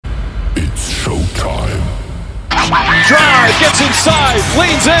gets inside,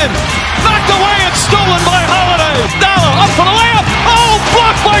 leans in, knocked away and stolen by Holiday. Dalla up for the layup. Oh,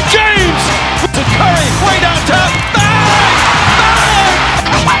 blocked by James. To Curry, way downtown. Bang!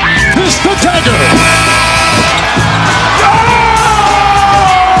 Bang! This the dagger.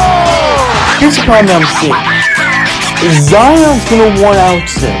 Here's the problem I'm seeing. Zion's gonna want out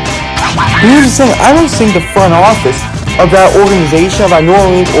soon. Here's the thing, I don't think the front office of that organization, of that New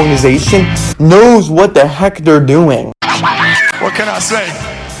Orleans organization, knows what the heck they're doing. What can I say?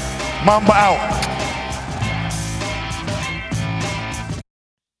 Mamba out.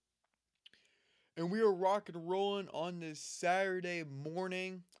 And we are rock and rolling on this Saturday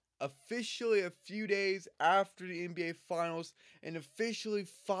morning, officially a few days after the NBA Finals, and officially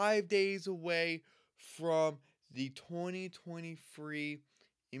 5 days away from the 2023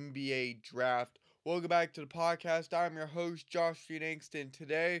 NBA Draft. Welcome back to the podcast. I'm your host, Josh Angston.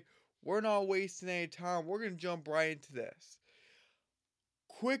 Today, we're not wasting any time. We're going to jump right into this.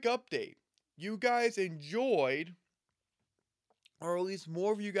 Quick update. You guys enjoyed, or at least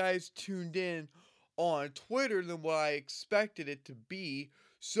more of you guys tuned in on Twitter than what I expected it to be.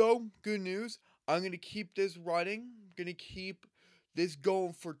 So, good news. I'm going to keep this running. I'm going to keep this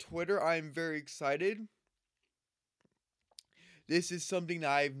going for Twitter. I'm very excited. This is something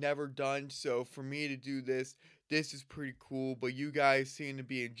that I've never done, so for me to do this is pretty cool. But you guys seem to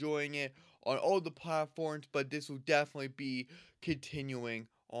be enjoying it on all the platforms, but this will definitely be continuing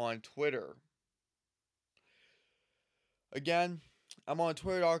on Twitter. Again, I'm on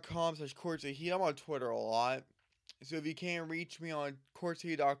twitter.com/courtsofheat. I'm on Twitter a lot. So if you can't reach me on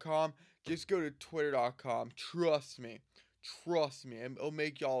courtsofheat.com, just go to twitter.com. Trust me. It'll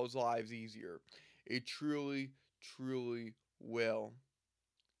make y'all's lives easier. It truly will.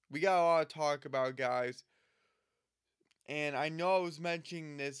 We got a lot to talk about, guys. And I know I was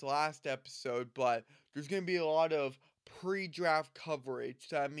mentioning this last episode, but there's going to be a lot of pre-draft coverage.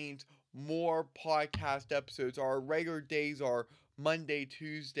 That means more podcast episodes. Our regular days are Monday,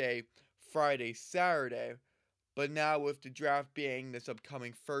 Tuesday, Friday, Saturday. But now with the draft being this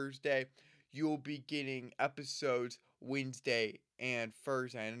upcoming Thursday, you'll be getting episodes Wednesday and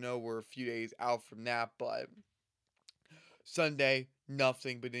Thursday. I know we're a few days out from that, but Sunday,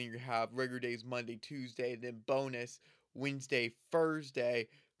 nothing. But then you have regular days Monday, Tuesday, and then bonus Wednesday, Thursday.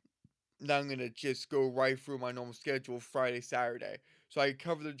 Now I'm going to just go right through my normal schedule Friday, Saturday. So I can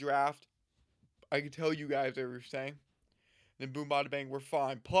cover the draft. I can tell you guys everything. Then boom, bada bang, we're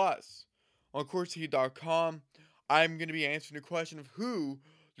fine. Plus, on CourtsHeat.com, I'm going to be answering the question of who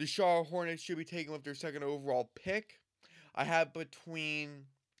the Charlotte Hornets should be taking with their second overall pick. I have between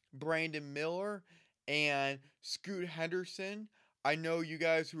Brandon Miller and Scoot Henderson. I know you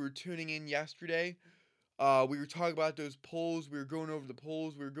guys who were tuning in yesterday, we were talking about those polls. We were going over the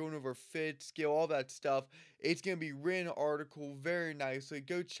polls. We were going over fit, skill, all that stuff. It's going to be written article very nicely.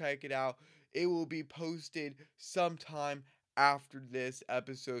 Go check it out. It will be posted sometime after this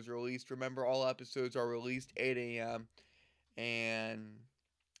episode's released. Remember, all episodes are released 8 a.m. And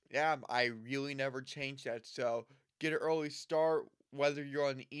yeah, I really never changed that. So get an early start, whether you're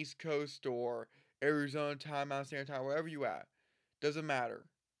on the East Coast or Arizona time, Mountain Standard Time, wherever you at. Doesn't matter.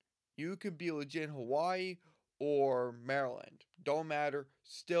 You could be legit in Hawaii or Maryland. Don't matter.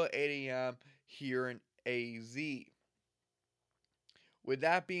 Still 8 a.m. here in AZ. With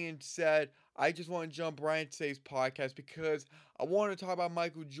that being said, I just want to jump right into today's podcast because I want to talk about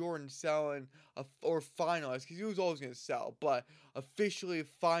Michael Jordan selling or finalizing, because he was always going to sell, but officially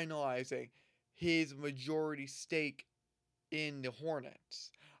finalizing his majority stake in the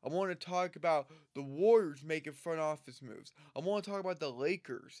Hornets. I want to talk about the Warriors making front office moves. I want to talk about the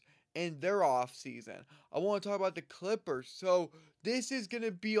Lakers and their offseason. I want to talk about the Clippers. So this is going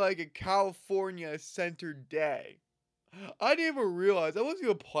to be like a California-centered day. I didn't even realize. I wasn't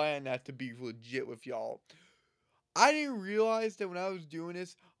even planning that to be legit with y'all. I didn't realize that when I was doing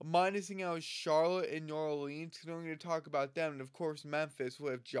this, minusing out Charlotte and New Orleans, because I'm going to talk about them, and of course Memphis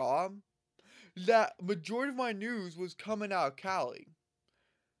with Ja, that majority of my news was coming out of Cali.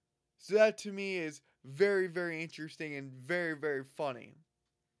 So that to me is very, very interesting and very, very funny.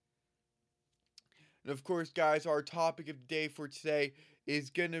 And of course, guys, our topic of the day for today is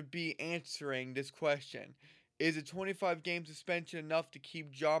going to be answering this question. Is a 25-game suspension enough to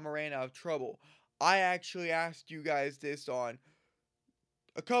keep Ja Morant out of trouble? I actually asked you guys this on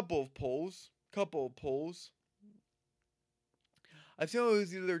a couple of polls. I feel it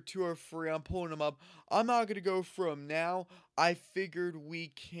was either 2 or 3. I'm pulling them up. I'm not going to go through them now. I figured we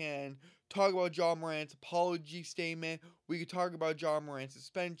can talk about Ja Morant's apology statement. We could talk about Ja Morant's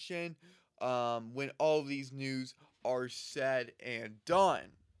suspension when all of these news are said and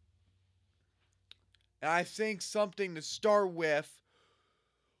done. And I think something to start with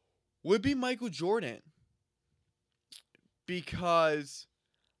would be Michael Jordan. Because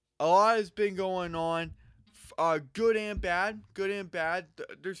a lot has been going on, good and bad. Good and bad.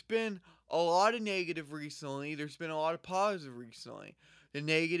 There's been a lot of negative recently. There's been a lot of positive recently. The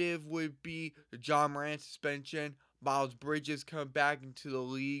negative would be the John Morant suspension, Miles Bridges coming back into the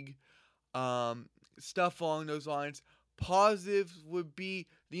league, stuff along those lines. Positives would be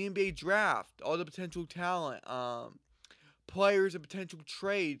the NBA draft, all the potential talent, players and potential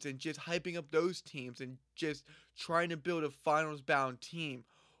trades, and just hyping up those teams and just trying to build a finals bound team,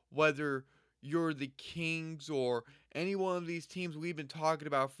 whether you're the Kings or any one of these teams we've been talking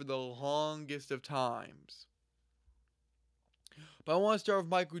about for the longest of times. But I want to start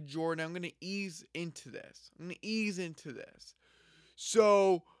with Michael Jordan. I'm going to ease into this.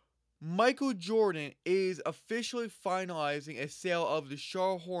 So, Michael Jordan is officially finalizing a sale of the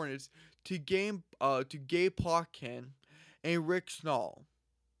Charlotte Hornets to Gabe Plotkin and Rick Schnall.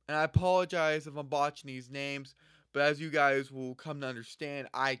 And I apologize if I'm botching these names, but as you guys will come to understand,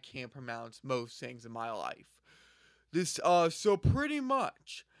 I can't pronounce most things in my life. So pretty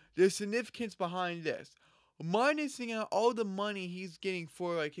much, the significance behind this, minusing out all the money he's getting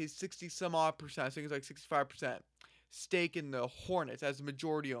for like his 60 some odd percent, I think it's like 65% stake in the Hornets as a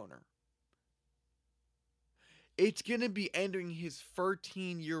majority owner. It's going to be ending his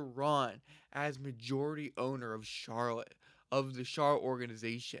 13-year run as majority owner of the Charlotte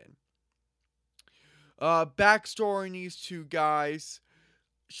organization. Backstory on these two guys.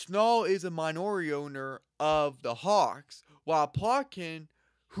 Schnall is a minority owner of the Hawks, while Plotkin,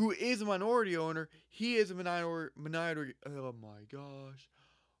 who is a minority owner, he is a minority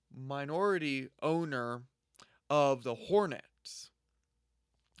owner of the Hornets.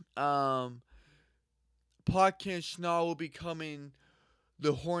 Plotkin and Schnall will be becoming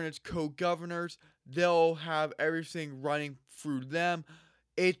the Hornets co-governors. They'll have everything running through them.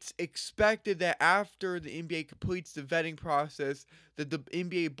 It's expected that after the NBA completes the vetting process, that the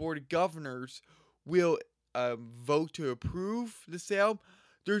NBA Board of Governors will vote to approve the sale.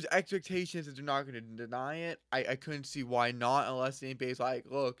 There's expectations that they're not going to deny it. I couldn't see why not, unless the NBA is like,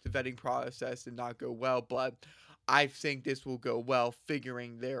 look, the vetting process did not go well, but I think this will go well,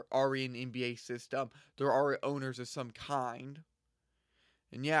 figuring they're already in the NBA system. They're already owners of some kind.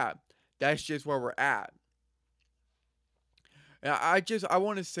 And yeah, that's just where we're at. And I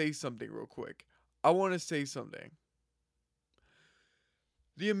want to say something real quick. The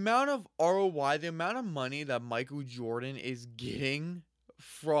amount of ROI, the amount of money that Michael Jordan is getting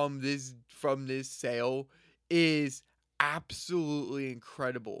from this sale is absolutely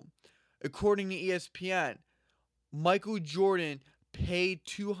incredible. According to ESPN, Michael Jordan paid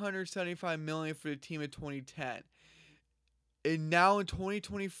 $275 million for the team in 2010. And now in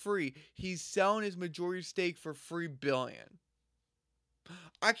 2023, he's selling his majority stake for $3 billion.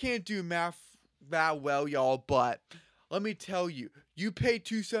 I can't do math that well, y'all, but let me tell you, you pay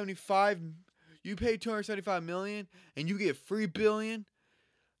 275 million and you get $3 billion,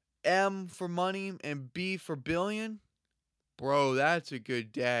 M for money and B for billion. Bro, that's a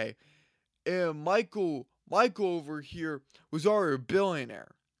good day. And Michael over here was already a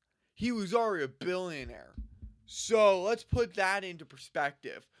billionaire. He was already a billionaire. So let's put that into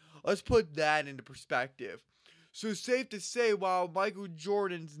perspective. So safe to say, while Michael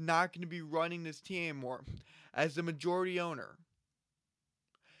Jordan's not going to be running this team anymore as the majority owner,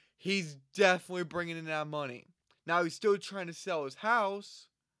 he's definitely bringing in that money. Now he's still trying to sell his house,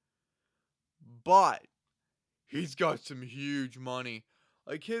 but he's got some huge money.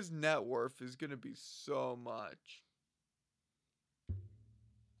 Like, his net worth is going to be so much.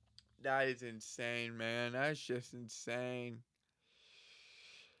 That is insane, man. That's just insane.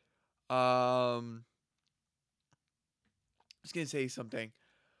 I was going to say something.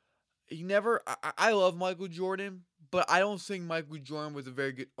 I love Michael Jordan, but I don't think Michael Jordan was a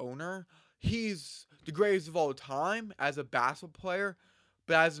very good owner. He's the greatest of all time as a basketball player,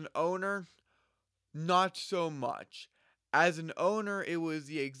 but as an owner, not so much. As an owner, it was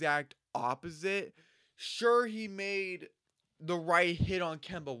the exact opposite. Sure, he made the right hit on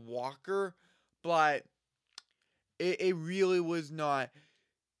Kemba Walker, but it really was not.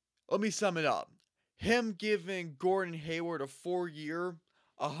 Let me sum it up. Him giving Gordon Hayward a 4-year,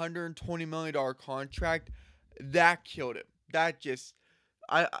 $120 million contract, that killed him. $30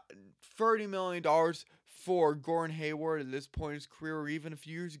 million for Gordon Hayward at this point in his career, or even a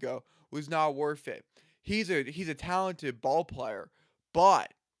few years ago, was not worth it. He's a talented ball player,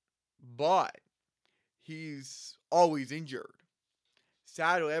 but he's always injured.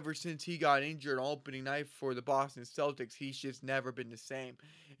 sadly, ever since he got injured on opening night for the Boston Celtics, he's just never been the same.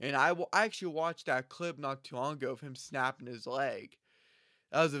 And I actually watched that clip not too long ago of him snapping his leg.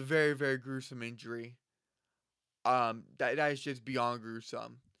 That was a very, very gruesome injury. That is just beyond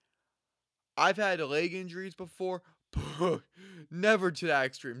gruesome. I've had leg injuries before, but never to that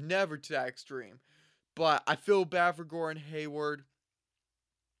extreme. Never to that extreme. But I feel bad for Gordon Hayward.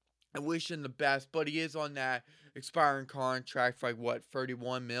 I wish him the best, but he is on that expiring contract for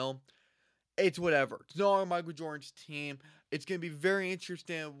 31 mil. It's whatever. It's not on Michael Jordan's team. It's going to be very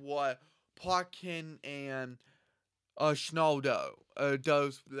interesting what Plotkin and Schnaldo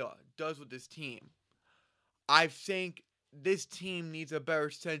does with this team. I think this team needs a better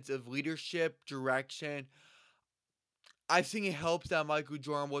sense of leadership, direction. I think it helps that Michael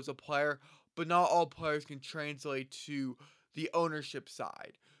Jordan was a player, but not all players can translate to the ownership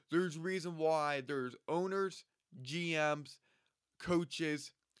side. There's a reason why there's owners, GMs,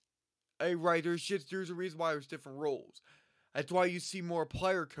 coaches. Right, there's a reason why there's different roles. That's why you see more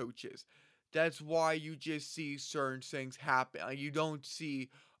player coaches. That's why you just see certain things happen. You don't see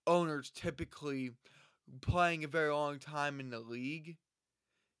owners typically playing a very long time in the league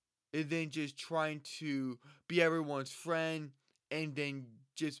and then just trying to be everyone's friend and then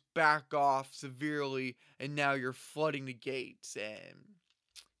just back off severely, and now you're flooding the gates and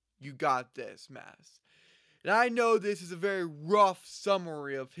you got this mess. And I know this is a very rough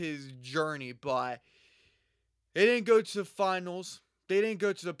summary of his journey, but they didn't go to the finals. They didn't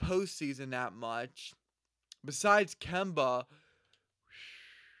go to the postseason that much. Besides Kemba,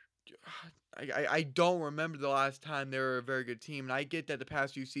 I don't remember the last time they were a very good team. And I get that the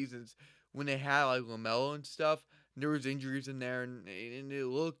past few seasons, when they had LaMelo and stuff, there was injuries in there, and it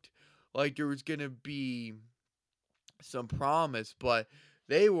looked like there was going to be some promise, but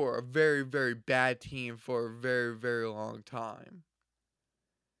they were a very, very bad team for a very, very long time.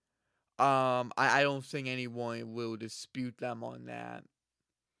 I don't think anyone will dispute them on that.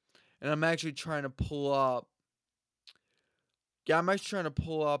 And I'm actually trying to pull up. Yeah, I'm actually trying to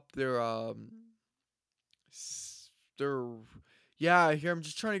pull up their. Yeah, here I'm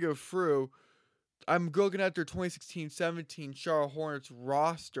just trying to go through. I'm looking at their 2016-17 Charlotte Hornets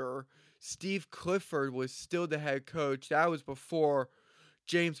roster. Steve Clifford was still the head coach. That was before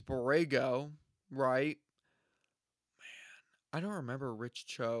James Borrego, right? I don't remember Rich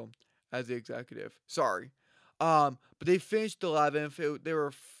Cho as the executive. Sorry. But they finished 11th. They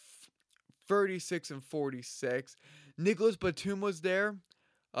were 36-46. Nicholas Batum was there.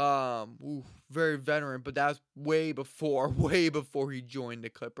 Very veteran, but that's way before he joined the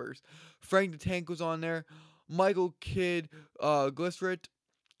Clippers. Frank the Tank was on there. Michael Kidd, Glissrit,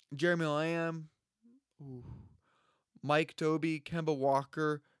 Jeremy Lamb, Mike Toby, Kemba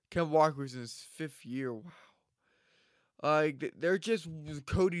Walker. Kemba Walker was in his 5th year. Wow. They're just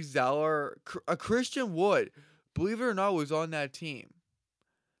Cody Zeller. Christian Wood, believe it or not, was on that team.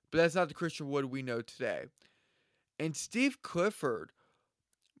 But that's not the Christian Wood we know today. And Steve Clifford,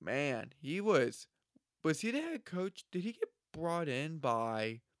 man, was he the head coach? Did he get brought in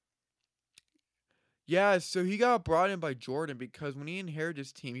by... Yeah, so he got brought in by Jordan because when he inherited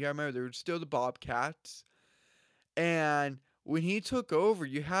his team, you gotta remember, there were still the Bobcats. And when he took over,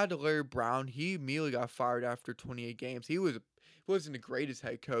 you had Larry Brown. He immediately got fired after 28 games. He wasn't the greatest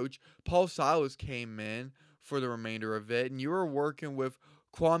head coach. Paul Silas came in for the remainder of it. And you were working with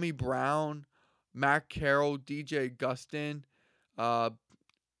Kwame Brown, Matt Carroll, DJ Gustin,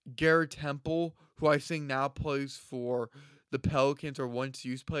 Garrett Temple, who I think now plays for the Pelicans or once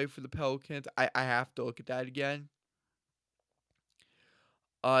used to play for the Pelicans. I have to look at that again.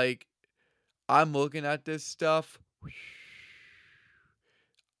 I'm looking at this stuff.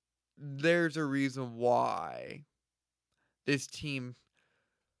 There's a reason why this team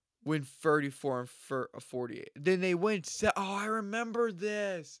went 34-48. Then they went. I remember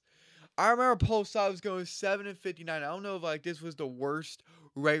this. I remember Paul Silas going 7-59. I don't know if this was the worst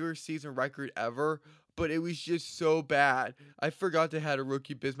regular season record ever, but it was just so bad. I forgot they had a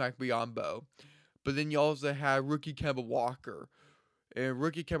rookie Bismack Biyombo, but then you also had rookie Kemba Walker. And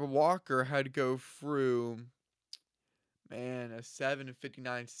rookie Kemba Walker had to go through, a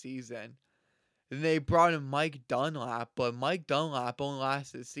 7-59 season. And they brought in Mike Dunlap, but Mike Dunlap only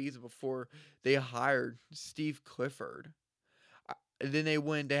lasted a season before they hired Steve Clifford. And then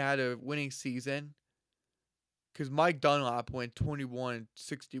they had a winning season because Mike Dunlap went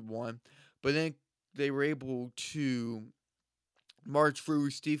 21-61. But then they were able to march through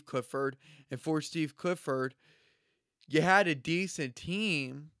Steve Clifford. And for Steve Clifford, you had a decent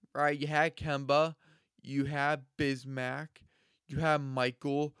team, right? You had Kemba, you had Bismack, you had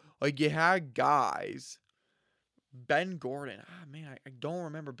Michael. You had guys. Ben Gordon. Man, I don't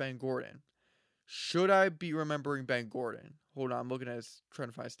remember Ben Gordon. Should I be remembering Ben Gordon? Hold on, I'm looking at his, trying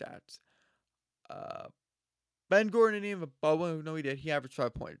to find stats. Uh, Ben Gordon didn't even, oh, no, he did. He averaged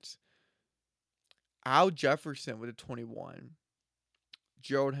 5 points. Al Jefferson with a 21.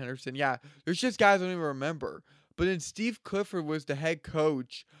 Gerald Henderson. Yeah, there's just guys I don't even remember. But then Steve Clifford was the head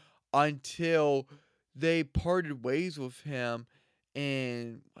coach until they parted ways with him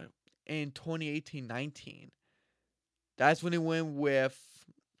in 2018-19. That's when he went with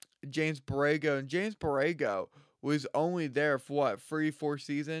James Borrego. And James Borrego was only there for what, 3-4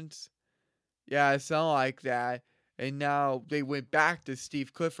 seasons? Yeah, it sounded like that. And now they went back to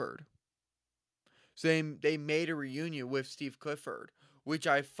Steve Clifford. So they made a reunion with Steve Clifford, which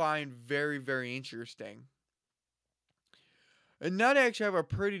I find very, very interesting. And now they actually have a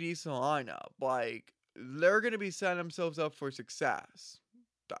pretty decent lineup. Like, they're going to be setting themselves up for success,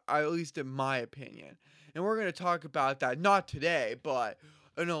 at least in my opinion. And we're going to talk about that, not today, but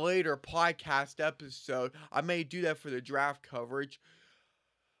in a later podcast episode. I may do that for the draft coverage.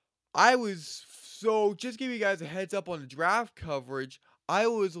 Just give you guys a heads up on the draft coverage. I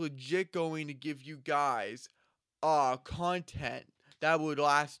was legit going to give you guys content that would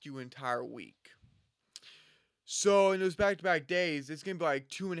last you an entire week. So in those back-to-back days, it's gonna be like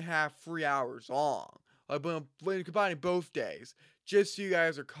 2.5, 3 hours long. Like when combining both days, just so you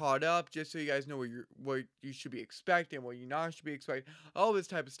guys are caught up, just so you guys know what you should be expecting, what you not should be expecting, all this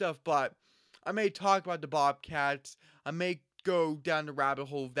type of stuff. But I may talk about the Bobcats. I may go down the rabbit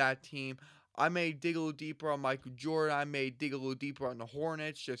hole of that team. I may dig a little deeper on Michael Jordan. I may dig a little deeper on the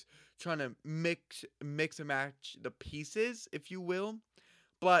Hornets, just trying to mix and match the pieces, if you will.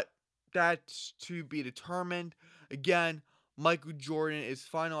 But that's to be determined. Again, Michael Jordan is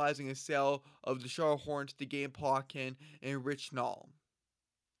finalizing a sale of the Charlotte Hornets to Gabe Plotkin and Rich Nall.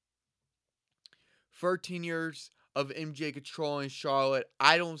 13 years of MJ controlling Charlotte.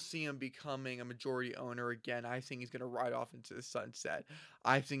 I don't see him becoming a majority owner again. I think he's going to ride off into the sunset.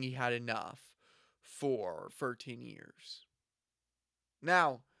 I think he had enough for 13 years.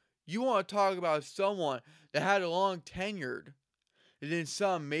 Now, you want to talk about someone that had a long tenured and then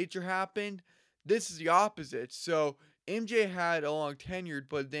something major happened? This is the opposite. So MJ had a long tenured,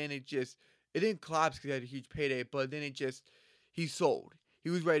 but then it didn't collapse because he had a huge payday, but then he sold. He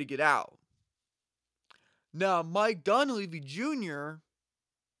was ready to get out. Now, Mike Dunleavy Jr.,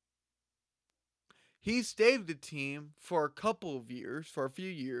 he stayed with the team for a few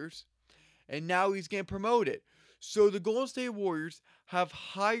years, and now he's getting promoted. So the Golden State Warriors have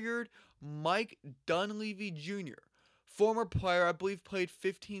hired Mike Dunleavy Jr., former player, I believe played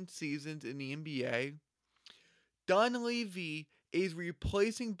 15 seasons in the NBA. Dunleavy is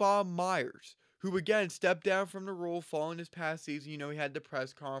replacing Bob Myers, who again stepped down from the role following his past season. You know, he had the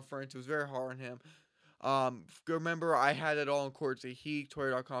press conference. It was very hard on him. Remember, I had it all on Courts of Heat,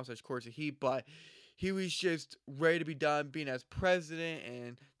 Twitter.com/Courts of Heat, but he was just ready to be done being as president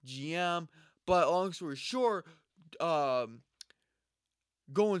and GM. But long story short, Golden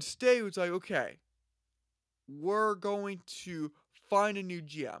State was like, okay, we're going to find a new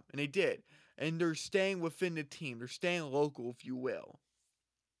GM. And they did. And they're staying within the team. They're staying local, if you will.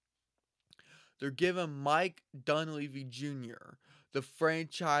 They're giving Mike Dunleavy Jr. the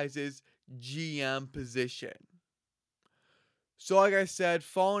franchise's GM position. So like I said,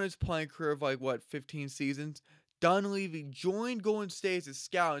 following his playing career of 15 seasons, Dunleavy joined Golden State as a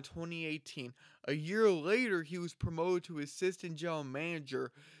scout in 2018. A year later, he was promoted to assistant general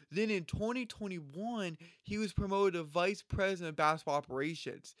manager. Then in 2021, he was promoted to vice president of basketball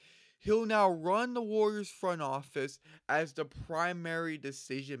operations. He'll now run the Warriors front office as the primary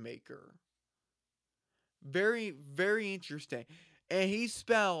decision maker. Very, very interesting. And he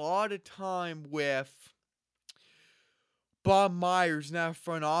spent a lot of time with Bob Myers in that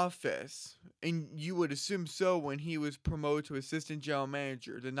front office. And you would assume so when he was promoted to assistant general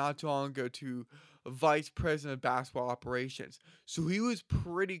manager, then not too long ago to vice president of basketball operations. So he was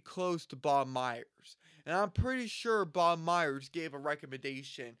pretty close to Bob Myers. And I'm pretty sure Bob Myers gave a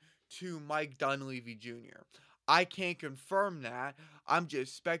recommendation to Mike Dunleavy Jr. I can't confirm that. I'm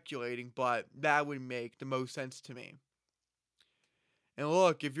just speculating, but that would make the most sense to me. And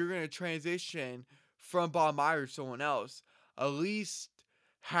look, if you're going to transition from Bob Myers to someone else, at least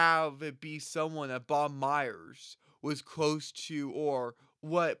have it be someone that Bob Myers was close to, or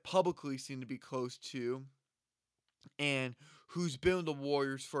what publicly seemed to be close to, and who's been with the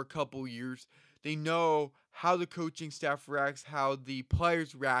Warriors for a couple years. They know how the coaching staff reacts, how the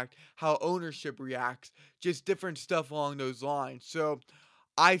players react, how ownership reacts, just different stuff along those lines. So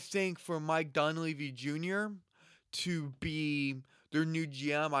I think for Mike Dunleavy Jr. to be their new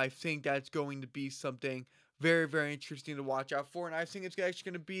GM, I think that's going to be something Very, very interesting to watch out for. And I think it's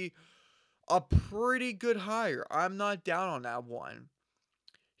actually going to be a pretty good hire. I'm not down on that one.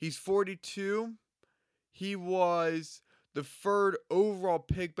 He's 42. He was the third overall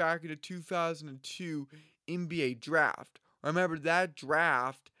pick back in the 2002 NBA draft. Remember, that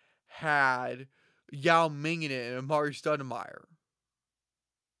draft had Yao Ming in it and Amari Stoudemire.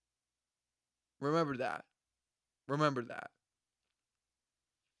 Remember that. Remember that.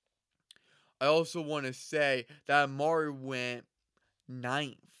 I also want to say that Amari went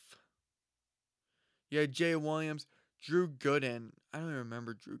 9th. You had Jay Williams, Drew Gooden. I don't even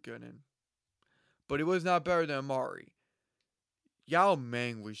remember Drew Gooden. But he was not better than Amari. Yao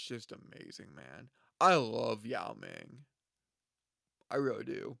Ming was just amazing, man. I love Yao Ming. I really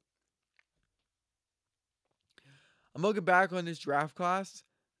do. I'm looking back on this draft class.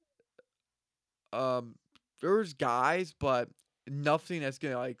 There's guys, but nothing that's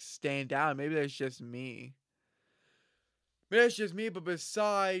gonna like stand out. Maybe that's just me. But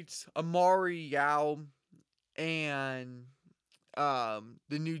besides Amari, Yao, and the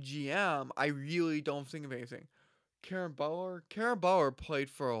new GM, I really don't think of anything. Karen Butler played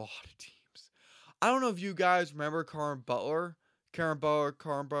for a lot of teams. I don't know if you guys remember Karen Butler.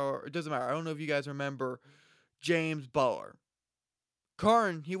 It doesn't matter. I don't know if you guys remember James Butler.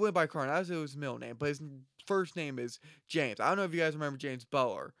 Karn, he went by Karn. That was his middle name, but his first name is James. I don't know if you guys remember James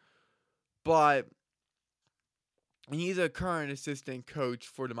Butler, but he's a current assistant coach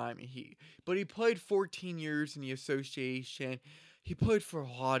for the Miami Heat. But he played 14 years in the association. He played for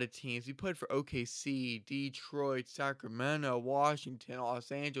a lot of teams. He played for OKC, Detroit, Sacramento, Washington,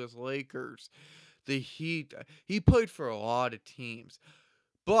 Los Angeles Lakers, the Heat. He played for a lot of teams.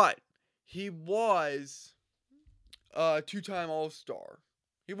 But he was a two-time All-Star.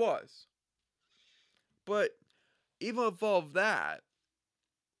 He was. But even with all of that,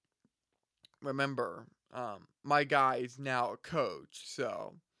 remember, my guy is now a coach.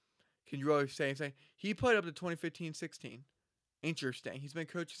 So, can you really say anything? He played up to 2015-16. Interesting. He's been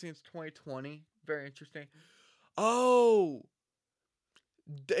coaching since 2020. Very interesting. Oh!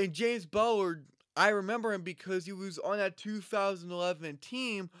 And James Butler, I remember him because he was on that 2011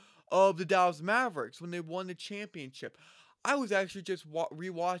 team of the Dallas Mavericks when they won the championship. I was actually just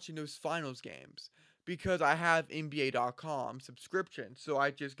rewatching those finals games because I have NBA.com subscription. So I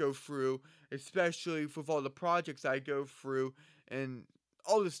just go through, especially with all the projects I go through and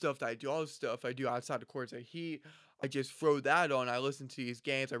all the stuff that I do, outside the courts of Heat. I just throw that on. I listen to these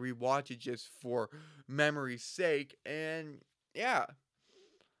games. I rewatch it just for memory's sake. And yeah.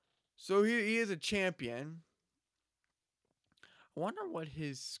 So he is a champion. I wonder what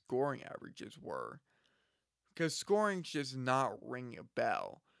his scoring averages were. Because scoring's just not ringing a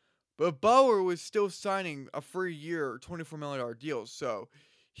bell. But Bauer was still signing a 3-year, $24 million deal. So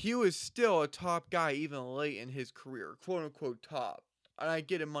he was still a top guy even late in his career. Quote unquote top. And I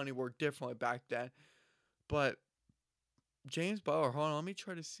get it, money worked differently back then. But James Bauer, hold on, let me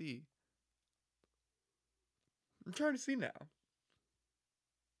try to see. I'm trying to see now.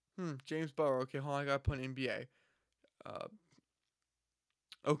 James Bauer. Okay, hold on, I gotta put an NBA.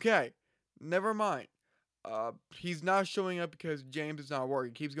 Okay, never mind. He's not showing up because James is not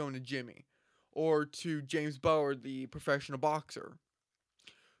working. He keeps going to Jimmy. Or to James Bauer, the professional boxer.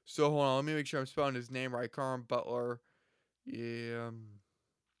 So hold on, let me make sure I'm spelling his name right. Karan Butler. Yeah.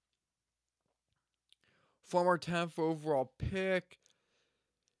 Former 10th overall pick.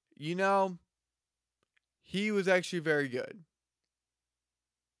 You know, he was actually very good.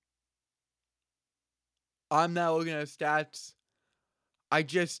 I'm not looking at his stats. I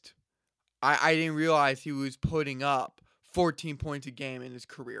didn't realize he was putting up 14 points a game in his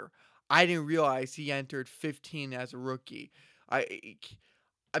career. I didn't realize he entered 15 as a rookie.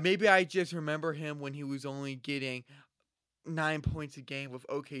 Maybe I just remember him when he was only getting 9 points a game with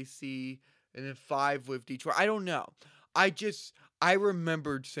OKC and then 5 with Detroit. I don't know. I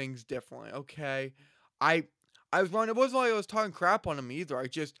remembered things differently, okay? I was wrong. It wasn't like I was talking crap on him either.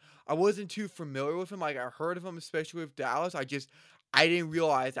 I wasn't too familiar with him. Like, I heard of him, especially with Dallas. I didn't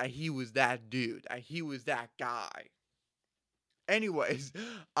realize that he was that dude. That he was that guy. Anyways,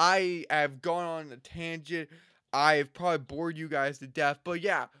 I have gone on a tangent. I've probably bored you guys to death. But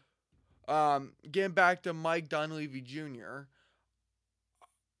yeah, getting back to Mike Dunleavy Jr.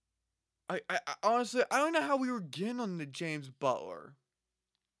 I honestly, I don't know how we were getting on the James Butler.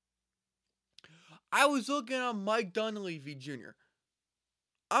 I was looking at Mike Dunleavy Jr.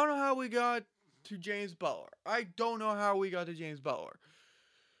 I don't know how we got to James Butler. I don't know how we got to James Butler.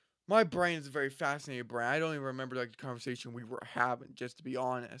 My brain is a very fascinating brain. I don't even remember like the conversation we were having, just to be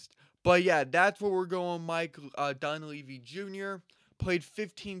honest. But yeah, that's where we're going. Mike Dunleavy Jr. played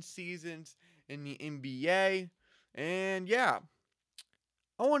 15 seasons in the NBA. And yeah,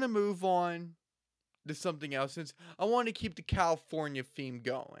 I want to move on to something else since I want to keep the California theme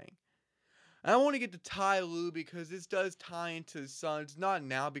going. And I want to get to Ty Lue because this does tie into the Suns. Not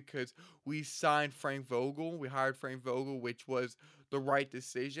now because we signed Frank Vogel. We hired Frank Vogel, which was the right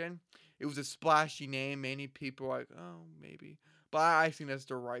decision. It was a splashy name. Many people are like, oh, maybe. But I think that's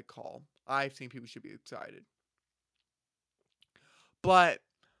the right call. I think people should be excited. But,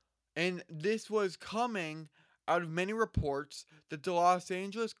 and this was coming out of many reports that the Los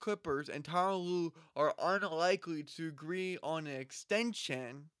Angeles Clippers and Ty Lue are unlikely to agree on an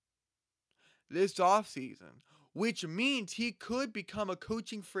extension this offseason, which means he could become a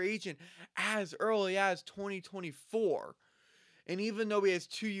coaching free agent as early as 2024. And even though he has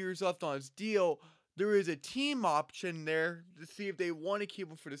 2 years left on his deal, there is a team option there to see if they want to keep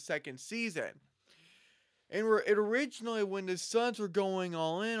him for the second season. And it originally, when the Suns were going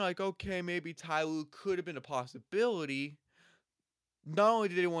all in, like, okay, maybe Ty Lue could have been a possibility. Not only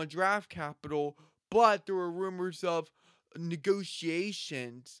did they want draft capital, but there were rumors of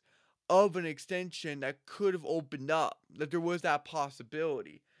negotiations of an extension that could have opened up, that there was that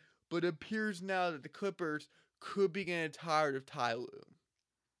possibility. But it appears now that the Clippers could be getting tired of Ty Lue.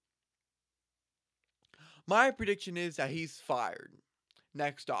 My prediction is that he's fired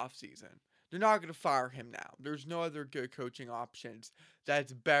next offseason. They're not going to fire him now. There's no other good coaching options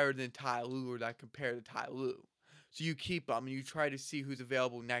that's better than Ty Lue or that compare to Ty Lue. So you keep him and you try to see who's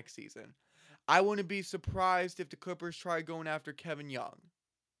available next season. I wouldn't be surprised if the Clippers try going after Kevin Young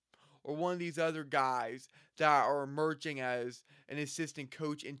or one of these other guys that are emerging as an assistant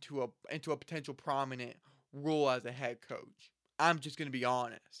coach into a potential prominent role as a head coach. I'm just going to be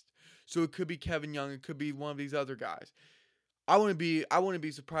honest. So it could be Kevin Young, it could be one of these other guys. I wouldn't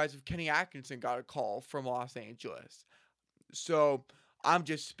be surprised if Kenny Atkinson got a call from Los Angeles. So I'm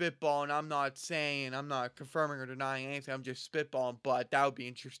just spitballing. I'm not confirming or denying anything. I'm just spitballing, but that would be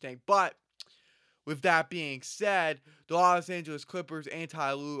interesting. But with that being said, the Los Angeles Clippers and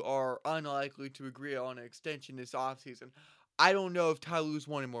Ty Lue are unlikely to agree on an extension this offseason. I don't know if Ty Lue's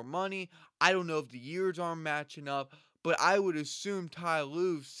wanting more money. I don't know if the years aren't matching up. But I would assume Ty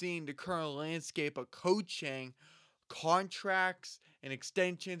Lue, seeing the current landscape of coaching, contracts, and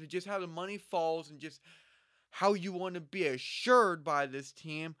extensions, and just how the money falls, and just how you want to be assured by this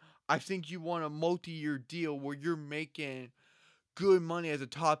team, I think you want a multi-year deal where you're making good money as a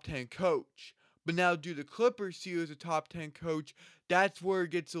top 10 coach. But now, do the Clippers see you as a top 10 coach? That's where it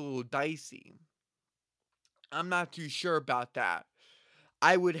gets a little dicey. I'm not too sure about that.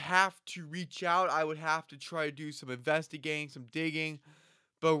 I would have to reach out. I would have to try to do some investigating, some digging.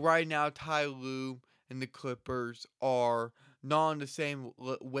 But right now, Ty Lue and the Clippers are not on the same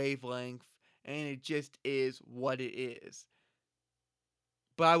wavelength. And it just is what it is.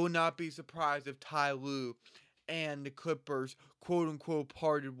 But I would not be surprised if Ty Lue and the Clippers, quote-unquote,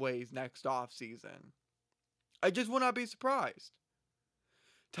 parted ways next offseason. I just would not be surprised.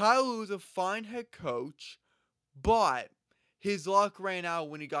 Ty Lue is a fine head coach, but his luck ran out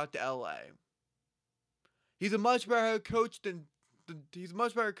when he got to LA. He's a much better head coach than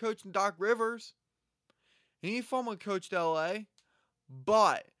Doc Rivers. He formerly coached LA,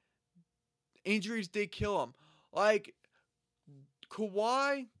 but injuries did kill him. Like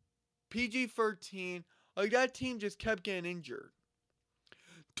Kawhi, PG-13, like that team just kept getting injured.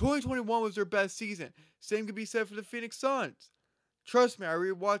 2021 was their best season. Same could be said for the Phoenix Suns. Trust me, I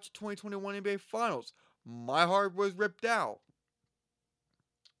rewatched 2021 NBA Finals. My heart was ripped out.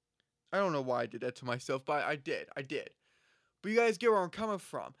 I don't know why I did that to myself, but I did. But you guys get where I'm coming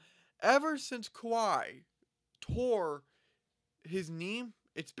from. Ever since Kawhi tore his knee,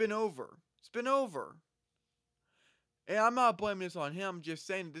 it's been over. And I'm not blaming this on him. I'm just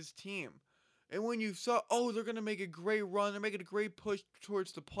saying this team. And when you saw, they're going to make a great run. They're making a great push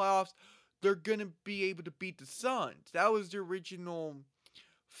towards the playoffs. They're going to be able to beat the Suns. That was the original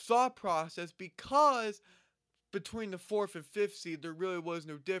thought process because between the 4th and 5th seed, there really was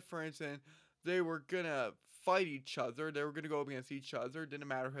no difference, and they were going to fight each other. They were going to go up against each other. It didn't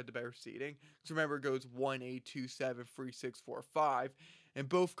matter who had the better seeding. Because remember, it goes 1-8, 2-7, 3-6, 4-5 in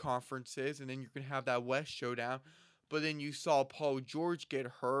both conferences, and then you're going to have that West showdown. But then you saw Paul George get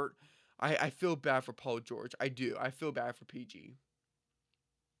hurt. I feel bad for Paul George. I do. I feel bad for PG.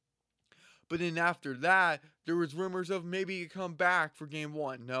 But then after that, there was rumors of maybe he could come back for game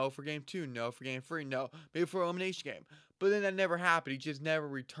 1. No. For game 2. No. For game 3. No. Maybe for an elimination game. But then that never happened. He just never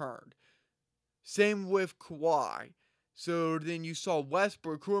returned. Same with Kawhi. So then you saw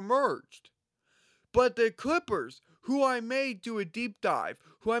Westbrook, who emerged. But the Clippers, who I may do a deep dive,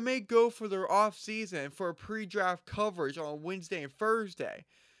 who I may go for their off-season for a pre-draft coverage on Wednesday and Thursday,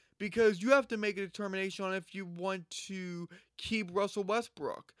 because you have to make a determination on if you want to keep Russell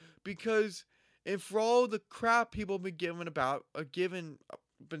Westbrook. Because, and for all the crap people have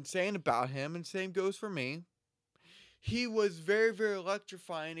been saying about him, and same goes for me, he was very, very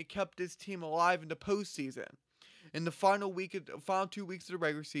electrifying. It kept this team alive in the postseason, in the final 2 weeks of the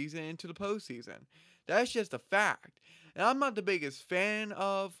regular season into the postseason. That's just a fact. And I'm not the biggest fan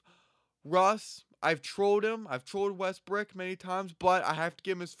of Russ. I've trolled him. I've trolled Westbrook many times, but I have to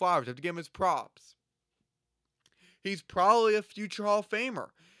give him his flowers. I have to give him his props. He's probably a future Hall of Famer.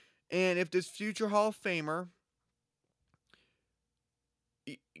 And if this future Hall of Famer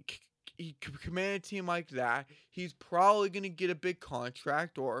he command a team like that, he's probably going to get a big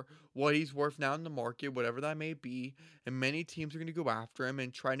contract or what he's worth now in the market, whatever that may be. And many teams are going to go after him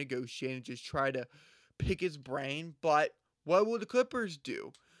and try to negotiate and just try to pick his brain. But what will the Clippers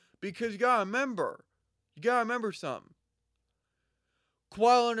do? Because you got to remember something.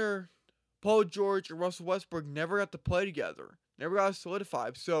 Kawhi Leonard, Paul George, and Russell Westbrook never got to play together. Never got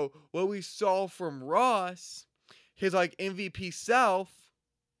solidified. So what we saw from Russ, his MVP self,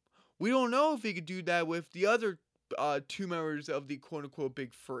 we don't know if he could do that with the other two members of the quote-unquote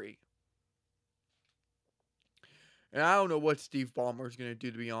Big Three. And I don't know what Steve Ballmer is going to do,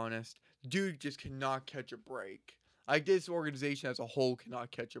 to be honest. Dude just cannot catch a break. This organization as a whole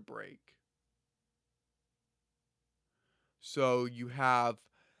cannot catch a break. So you have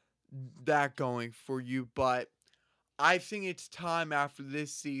that going for you. But I think it's time after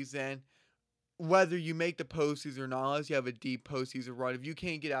this season, whether you make the postseason or not, unless you have a deep postseason run, if you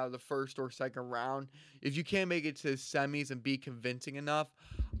can't get out of the first or second round, if you can't make it to the semis and be convincing enough,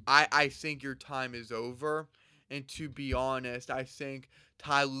 I think your time is over. And to be honest, I think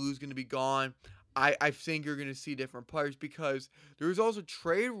Ty Lue's going to be gone. I think you're going to see different players because there's also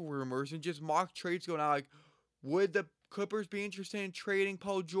trade rumors and just mock trades going out. Would the Clippers be interested in trading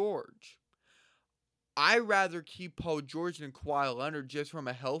Paul George? I'd rather keep Paul George than Kawhi Leonard just from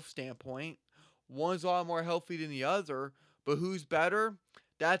a health standpoint. One's a lot more healthy than the other, but who's better?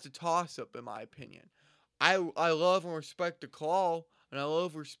 That's a toss-up in my opinion. I love and respect the call, and I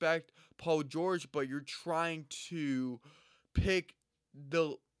love and respect Paul George, but you're trying to pick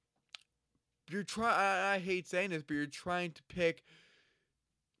the... I hate saying this, but you're trying to pick...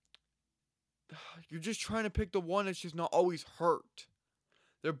 You're just trying to pick the one that's just not always hurt.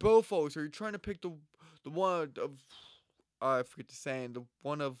 They're both always hurt. You're trying to pick the one of... I forget the saying. The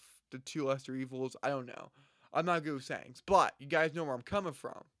one of the two lesser evils. I don't know. I'm not good with sayings, but you guys know where I'm coming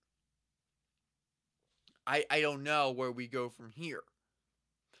from. I don't know where we go from here.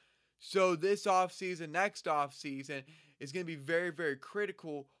 So this offseason, next offseason, is going to be very, very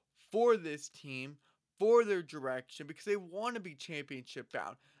critical for this team, for their direction, because they want to be championship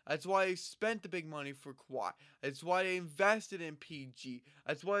bound. That's why they spent the big money for Kawhi. That's why they invested in PG.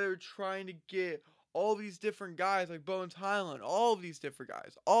 That's why they're trying to get all these different guys like Bones Highland, all of these different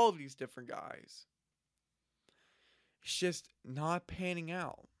guys. It's just not panning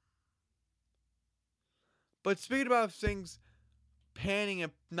out. But speaking about things panning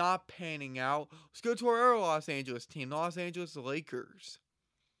and not panning out, let's go to our other Los Angeles team, the Los Angeles Lakers.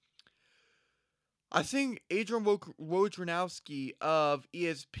 I think Adrian Wojnarowski of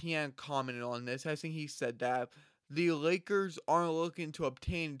ESPN commented on this. I think he said that the Lakers aren't looking to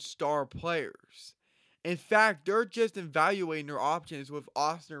obtain star players. In fact, they're just evaluating their options with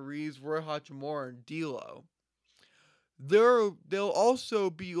Austin Reeves, Roy Hachimura, and D'Lo. They'll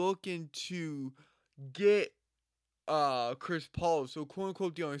also be looking to get Chris Paul. So, quote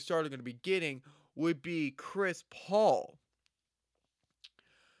unquote, the only star they're going to be getting would be Chris Paul.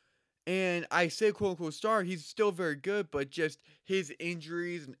 And I say quote unquote star, he's still very good, but just his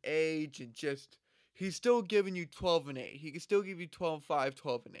injuries and age and just he's still giving you 12 and 8. He can still give you 12-5,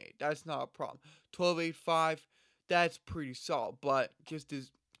 12 and 8. That's not a problem. 12-8-5, that's pretty solid. But just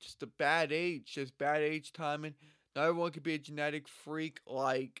a bad age, timing. Not everyone could be a genetic freak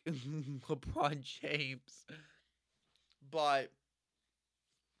like LeBron James. But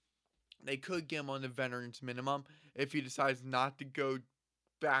they could get him on the veterans minimum if he decides not to go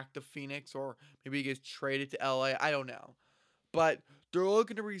back to Phoenix, or maybe he gets traded to LA. I don't know. But they're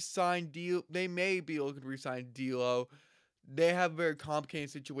looking to re-sign D'Lo. They may be looking to re-sign D'Lo. They have a very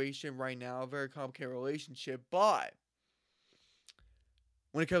complicated situation right now, a very complicated relationship. But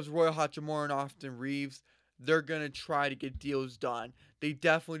when it comes to Roy Hachimura and Austin Reeves, they're going to try to get deals done. They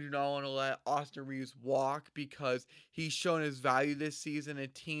definitely do not want to let Austin Reeves walk because he's shown his value this season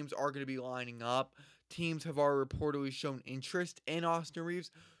and teams are going to be lining up. Teams have already reportedly shown interest in Austin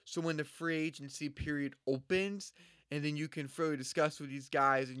Reeves. So when the free agency period opens and then you can further discuss with these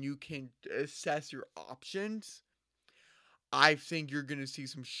guys and you can assess your options, I think you're going to see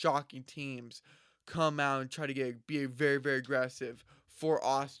some shocking teams come out and try to be very, very aggressive for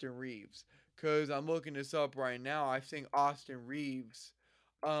Austin Reeves. Because I'm looking this up right now. I think Austin Reeves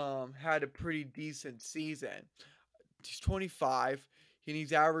had a pretty decent season. He's 25 and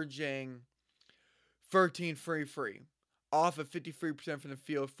he's averaging 13 free off of 53% from the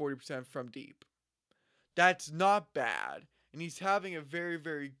field, 40% from deep. That's not bad. And he's having a very,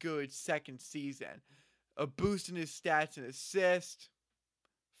 very good second season. A boost in his stats and assist,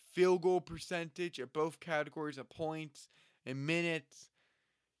 field goal percentage at both categories of points and minutes.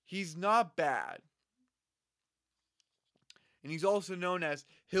 He's not bad. And he's also known as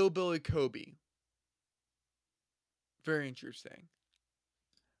Hillbilly Kobe. Very interesting.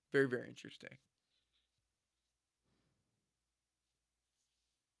 Very, very interesting.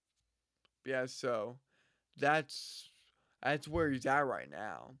 Yeah, so that's where he's at right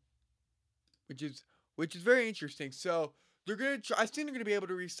now, which is very interesting. So they're gonna. I think they're gonna be able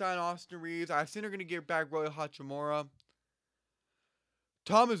to re-sign Austin Reeves. I think they're gonna get back Roy Hachimura.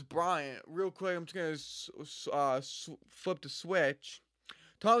 Thomas Bryant, real quick. I'm just gonna flip the switch.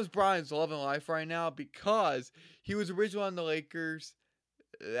 Thomas Bryant's loving life right now because he was originally on the Lakers.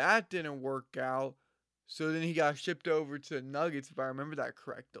 That didn't work out. So then he got shipped over to the Nuggets, if I remember that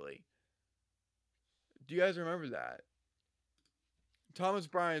correctly. Do you guys remember that? Thomas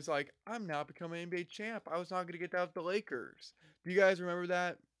Bryant's like, I'm now becoming an NBA champ. I was not going to get that with the Lakers. Do you guys remember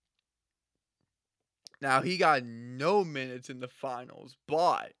that? Now, he got no minutes in the finals,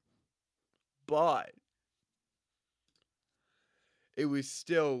 but it was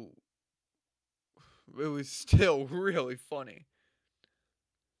still really funny.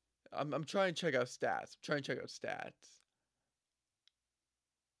 I'm trying to check out stats.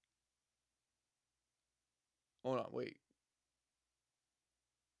 Hold on, wait.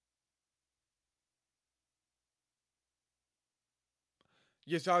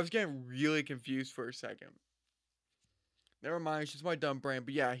 Yes, I was getting really confused for a second. Never mind, it's just my dumb brain.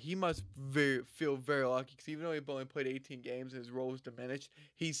 But yeah, he must feel very lucky because even though he only played 18 games and his role was diminished,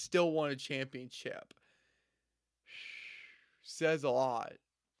 he still won a championship. Says a lot.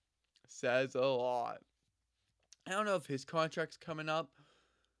 Says a lot. I don't know if his contract's coming up.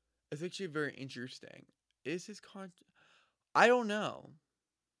 It's actually very interesting. Is his contract? I don't know.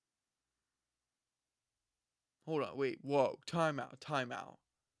 Hold on, wait, whoa, timeout.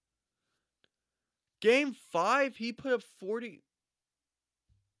 Game 5, he put up 40.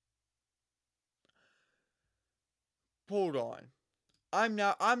 Hold on. I'm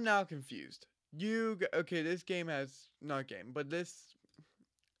now confused. Okay, this game has not game, but this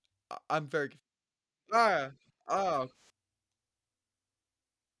I'm very confused. Ah, oh,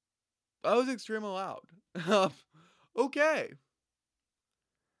 that was extremely loud. Okay.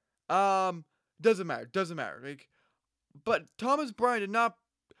 Um, doesn't matter. Like, but Thomas Bryant did not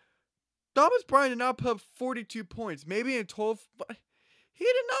put up 42 points. Maybe in 12, but he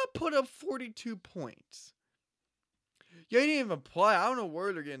did not put up 42 points. Yeah, he didn't even play. I don't know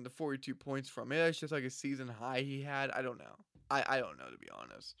where they're getting the 42 points from. Maybe that's just like a season high he had. I don't know. I don't know, to be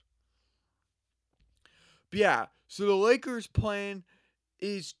honest. But yeah, so the Lakers' plan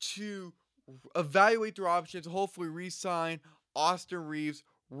is to evaluate their options, hopefully re-sign Austin Reeves,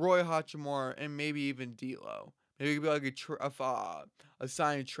 Roy Hachimura, and maybe even D'Lo. Maybe it could be like a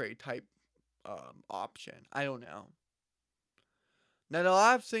sign and trade type option. I don't know. Now, the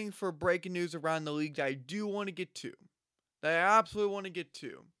last thing for breaking news around the league that I do want to get to, that I absolutely want to get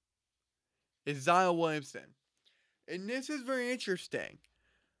to, is Zion Williamson. And this is very interesting.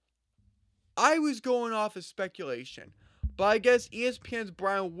 I was going off of speculation, but I guess ESPN's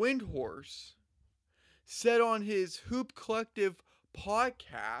Brian Windhorst said on his Hoop Collective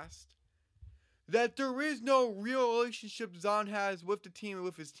podcast that there is no real relationship Zion has with the team and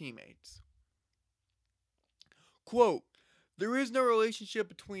with his teammates. Quote, there is no relationship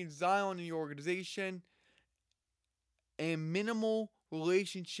between Zion and the organization, and minimal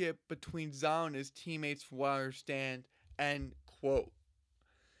relationship between Zion and his teammates from what I understand, end quote.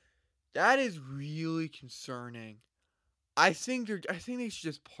 That is really concerning. I think they should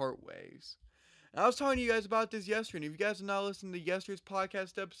just part ways. And I was talking to you guys about this yesterday, and if you guys have not listened to yesterday's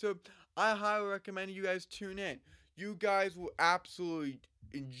podcast episode, I highly recommend you guys tune in. You guys will absolutely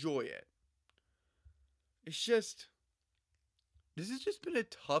enjoy it. This has just been a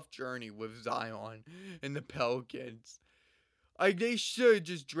tough journey with Zion and the Pelicans. Like, they should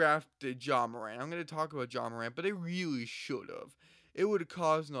just drafted Ja Morant. I'm going to talk about Ja Morant, but they really should have. It would have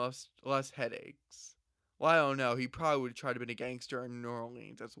caused less headaches. Well, I don't know. He probably would have tried to be a gangster in New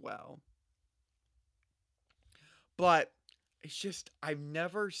Orleans as well. But it's just, I've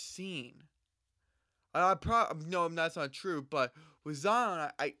never seen No, that's not true. But with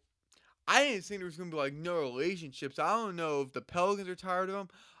Zion, I didn't think there was gonna be like no relationships. I don't know if the Pelicans are tired of him.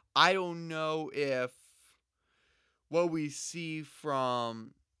 I don't know if what we see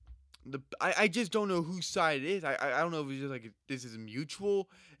from I just don't know whose side it is. I don't know if it's just like if this is mutual,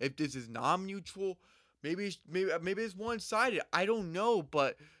 if this is non-mutual. Maybe it's one-sided. I don't know,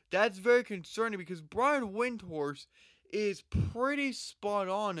 but that's very concerning because Brian Windhorst is pretty spot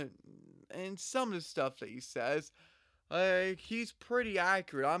on in some of the stuff that he says. Like, he's pretty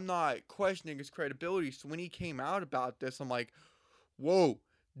accurate. I'm not questioning his credibility. So when he came out about this, I'm like, whoa,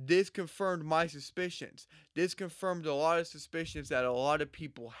 this confirmed my suspicions. This confirmed a lot of suspicions that a lot of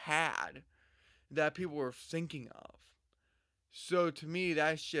people had, that people were thinking of. So to me,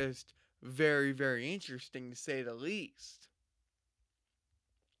 that's just very, very interesting to say the least.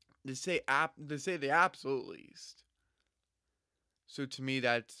 To say the absolute least. So to me,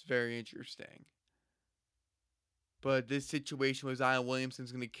 that's very interesting. But this situation with Zion Williamson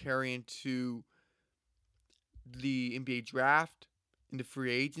is going to carry into the NBA draft, into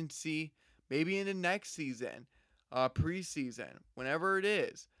free agency, maybe in the next season, preseason, whenever it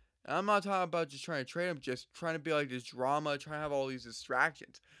is. And I'm not talking about just trying to trade him, just trying to be like this drama, trying to have all these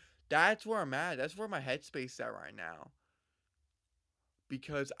distractions. That's where I'm at. That's where my headspace is at right now.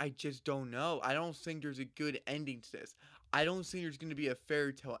 Because I just don't know. I don't think there's a good ending to this. I don't think there's going to be a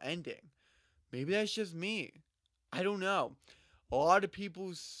fairy tale ending. Maybe that's just me. I don't know. A lot of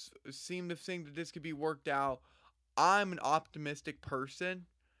people seem to think that this could be worked out. I'm an optimistic person.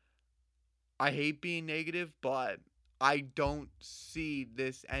 I hate being negative, but I don't see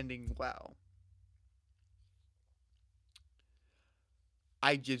this ending well.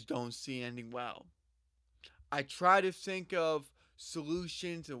 I just don't see it ending well. I try to think of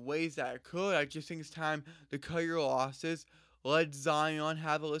solutions and ways that I could. I just think it's time to cut your losses. Let Zion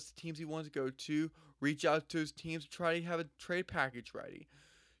have a list of teams he wants to go to. Reach out to his teams. Try to have a trade package ready.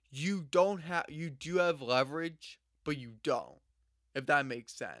 You do have leverage, but you don't. If that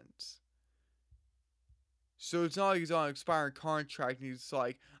makes sense. So it's not like he's on an expiring contract and he's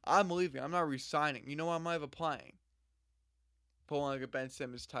like, I'm leaving. I'm not resigning. You know what? I might have a playing. Pulling like a Ben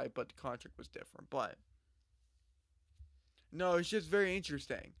Simmons type, but the contract was different. But no, it's just very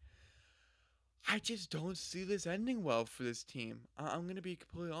interesting. I just don't see this ending well for this team. I'm going to be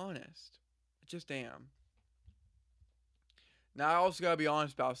completely honest. I just am. Now, I also got to be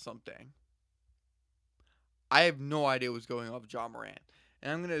honest about something. I have no idea what's going on with John Morant.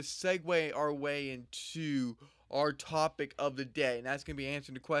 And I'm going to segue our way into our topic of the day. And that's going to be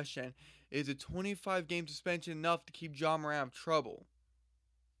answering the question, is a 25-game suspension enough to keep John Morant out of trouble?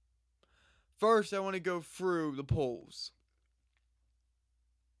 First, I want to go through the polls.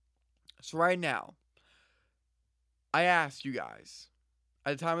 So right now, I asked you guys,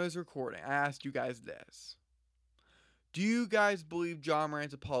 at the time of this recording, I asked you guys this. Do you guys believe John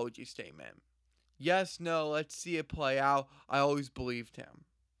Morant's apology statement? Yes, no, let's see it play out. I always believed him.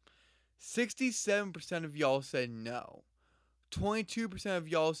 67% of y'all said no. 22% of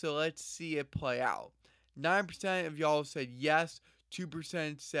y'all said let's see it play out. 9% of y'all said yes.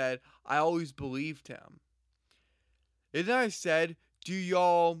 2% said I always believed him. And then I said, do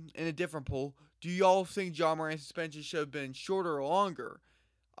y'all, in a different poll, do y'all think John Morant's suspension should have been shorter or longer?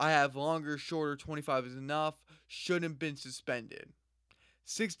 I have longer, shorter, 25 is enough, shouldn't have been suspended.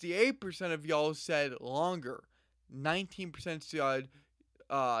 68% of y'all said longer. 19% said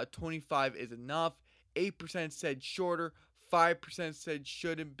 25 is enough. 8% said shorter. 5% said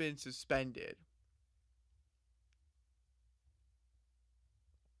shouldn't have been suspended.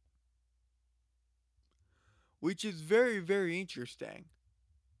 Which is very, very interesting.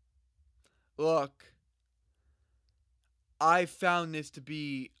 Look, I found this to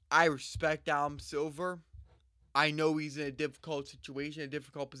be, I respect Adam Silver. I know he's in a difficult situation, a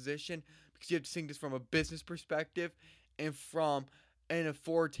difficult position, because you have to think this from a business perspective and from an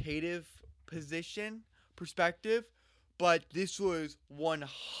authoritative perspective. But this was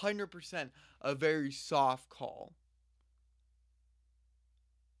 100% a very soft call.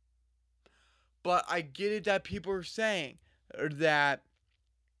 But I get it that people are saying that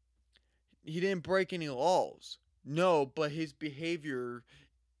he didn't break any laws. No, but his behavior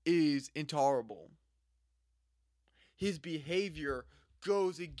is intolerable. His behavior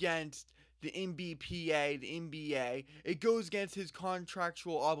goes against the NBPA, the NBA. It goes against his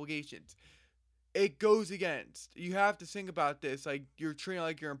contractual obligations. It goes against. You have to think about this. Like, you're treating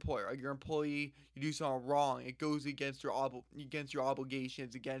like your employer, like your employee. You do something wrong, it goes against your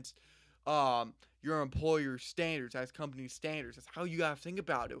obligations, against your employer's standards, as company standards. That's how you gotta think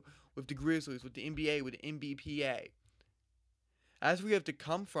about it with the Grizzlies, with the NBA, with the NBPA. That's where you have to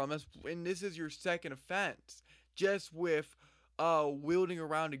come from. And this is your second offense. Just with wielding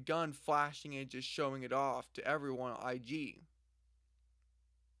around a gun, flashing it, just showing it off to everyone on IG.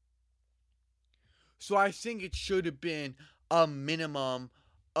 So I think it should have been a minimum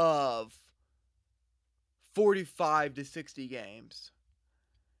of 45 to 60 games.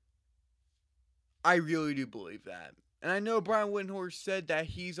 I really do believe that. And I know Brian Windhorst said that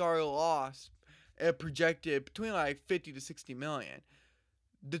he's already lost projected between like 50 to 60 million.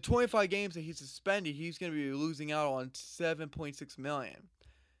 The 25 games that he's suspended, he's going to be losing out on 7.6 million.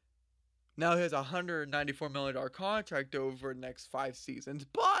 Now he has a $194 million contract over the next 5 seasons.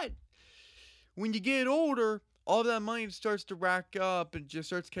 But when you get older, all of that money starts to rack up and just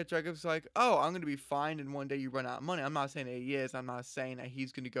starts to catch up. It's like, oh, I'm going to be fined, and one day you run out of money. I'm not saying that he is. I'm not saying that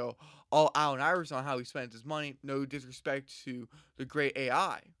he's going to go all out and Irish on how he spends his money. No disrespect to the great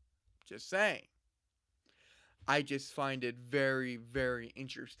AI. Just saying. I just find it very, very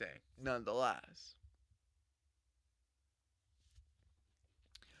interesting, nonetheless.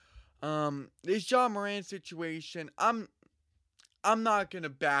 This John Morant situation, I'm not gonna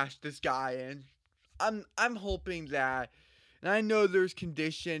bash this guy in. I'm hoping that, and I know there's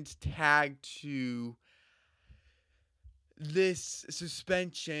conditions tagged to this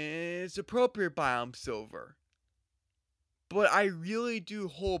suspension. It's appropriate by Silver. But I really do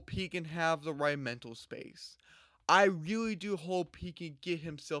hope he can have the right mental space. I really do hope he can get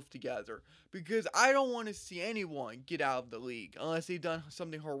himself together. Because I don't want to see anyone get out of the league unless they've done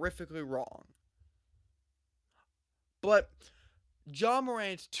something horrifically wrong. But John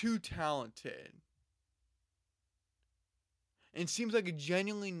Morant's too talented. And seems like a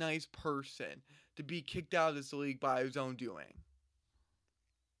genuinely nice person to be kicked out of this league by his own doing.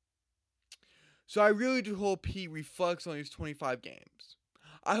 So I really do hope he reflects on his 25 games.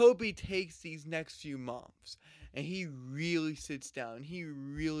 I hope he takes these next few months and he really sits down and he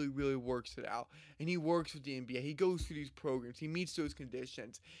really, really works it out. And he works with the NBA. He goes through these programs. He meets those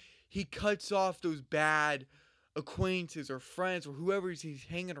conditions. He cuts off those bad acquaintances or friends or whoever he's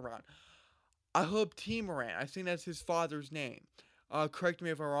hanging around. I hope T. Morant, I think that's his father's name. Correct me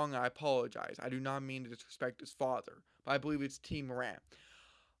if I'm wrong, I apologize. I do not mean to disrespect his father, but I believe it's T. Morant.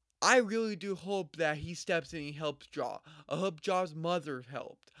 I really do hope that he steps in and he helps Ja. I hope Ja's mother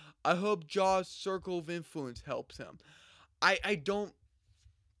helped. I hope Ja's circle of influence helps him. I don't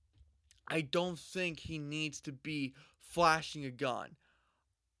think he needs to be flashing a gun.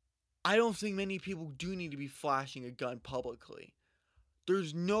 I don't think many people do need to be flashing a gun publicly.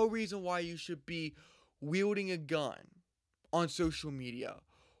 There's no reason why you should be wielding a gun on social media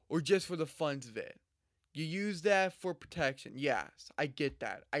or just for the funs of it. You use that for protection. Yes, I get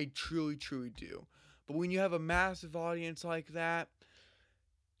that. I truly, truly do. But when you have a massive audience like that,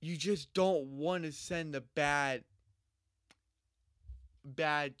 you just don't want to send the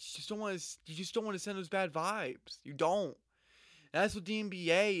you just don't want to send those bad vibes. You don't. And that's what the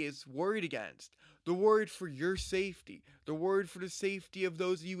NBA is worried against. They're worried for your safety. They're worried for the safety of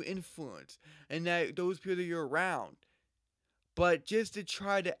those you influence and that those people that you're around. But just to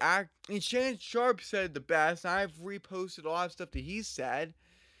try to act, and Shannon Sharp said the best, and I've reposted a lot of stuff that he said,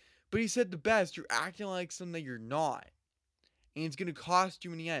 but he said the best, you're acting like something that you're not. And it's going to cost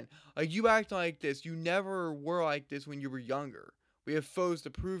you in the end. Like, you act like this, you never were like this when you were younger. We have photos to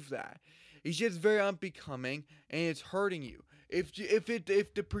prove that. It's just very unbecoming, and it's hurting you. If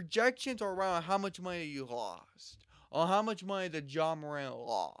the projections are around how much money you lost, or how much money that John Morant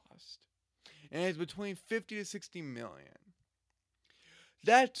lost, and it's between 50 to 60 million,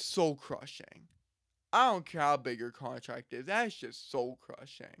 that's soul crushing. I don't care how big your contract is. That's just soul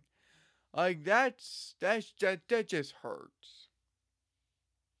crushing. Like that just hurts.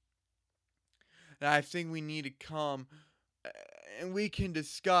 And I think we need to come and we can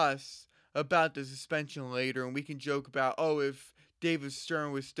discuss about the suspension later, and we can joke about, oh, if David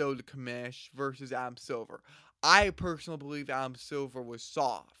Stern was still the commish versus Adam Silver. I personally believe Adam Silver was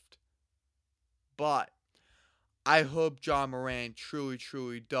soft. But I hope John Morant truly,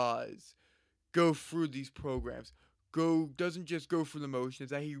 truly does go through these programs. Doesn't just go through the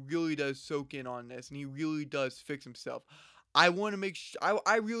motions, that he really does soak in on this and he really does fix himself. I want to make sure,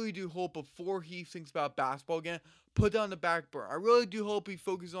 I really do hope before he thinks about basketball again, put that on the back burner. I really do hope he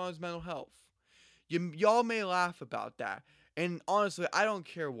focuses on his mental health. Y'all may laugh about that. And honestly, I don't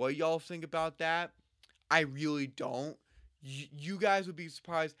care what y'all think about that. I really don't. You guys would be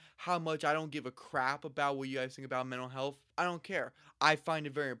surprised how much I don't give a crap about what you guys think about mental health. I don't care. I find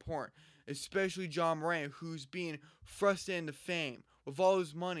it very important. Especially John Morant, who's being frustrated into fame with all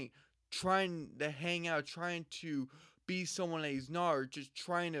his money, trying to hang out, trying to be someone that he's not, or just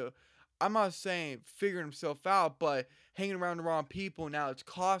trying to, I'm not saying figuring himself out, but hanging around the wrong people, and now it's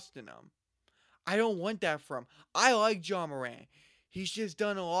costing him. I don't want that for him. I like John Morant. He's just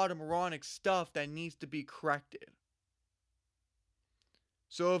done a lot of moronic stuff that needs to be corrected.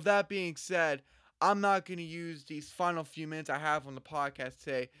 So, with that being said, I'm not going to use these final few minutes I have on the podcast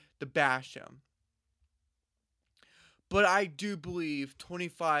today to bash him. But I do believe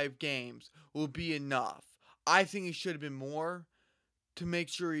 25 games will be enough. I think it should have been more to make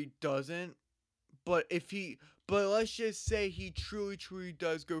sure he doesn't. But let's just say he truly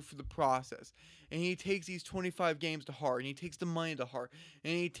does go through the process. And he takes these 25 games to heart. And he takes the money to heart.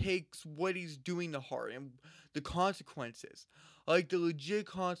 And he takes what he's doing to heart. And the consequences. Like the legit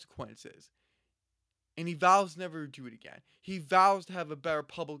consequences. And he vows never to do it again. He vows to have a better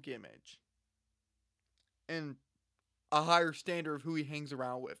public image. And a higher standard of who he hangs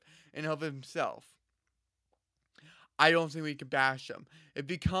around with. And of himself. I don't think we can bash him. If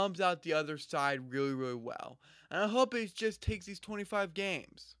he comes out the other side really well. And I hope it just takes these 25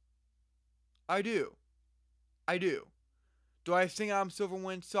 games. I do. Do I think Adam Silver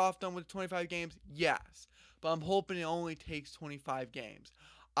wins soft on with 25 games? Yes. But I'm hoping it only takes 25 games.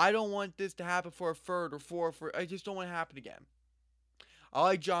 I don't want this to happen for a third or fourth. I just don't want it to happen again. I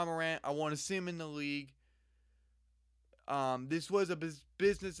like John Morant. I want to see him in the league. This was a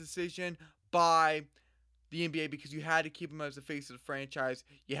business decision by the NBA because you had to keep him as the face of the franchise.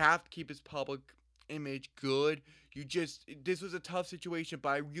 You have to keep his public image good. This was a tough situation, but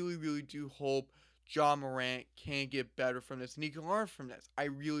I really do hope John Morant can get better from this and he can learn from this. I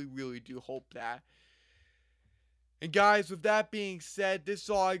really do hope that. And guys, with that being said, this is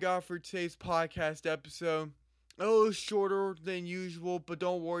all I got for today's podcast episode. A little shorter than usual, but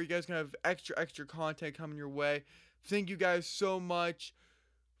don't worry, you guys can have extra content coming your way. Thank you guys so much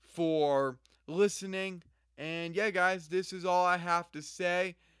for listening. And yeah, guys, this is all I have to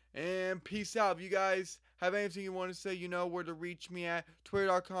say. And peace out. If you guys have anything you want to say, you know where to reach me at.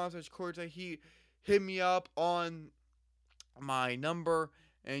 Twitter.com/CourtsideHeat. Hit me up on my number.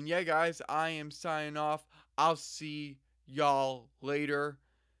 And yeah, guys, I am signing off. I'll see y'all later.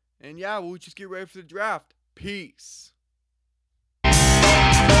 And yeah, we'll just get ready for the draft. Peace.